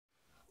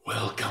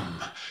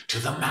to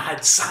the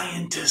Mad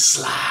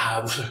Scientist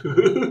Lab.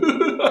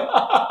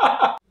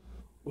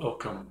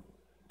 Welcome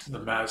to the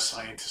Mad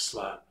Scientist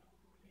Lab.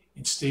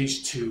 In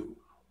stage 2,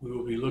 we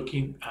will be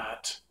looking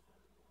at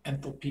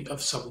enthalpy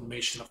of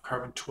sublimation of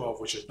carbon-12,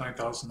 which is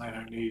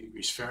 9,980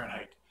 degrees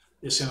Fahrenheit.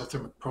 This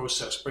endothermic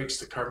process breaks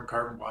the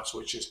carbon-carbon bonds,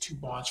 which is 2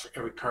 bonds for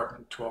every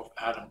carbon-12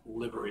 atom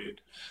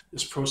liberated.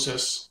 This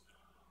process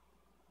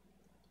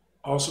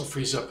also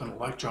frees up an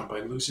electron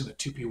by losing the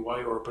 2p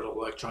orbital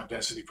electron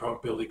density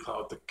probability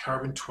cloud. The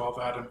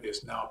carbon-12 atom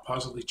is now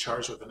positively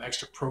charged with an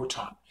extra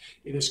proton.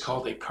 It is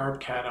called a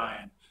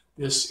carb-cation.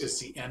 This is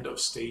the end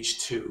of stage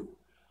 2.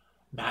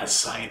 Mad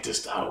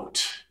Scientist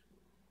out.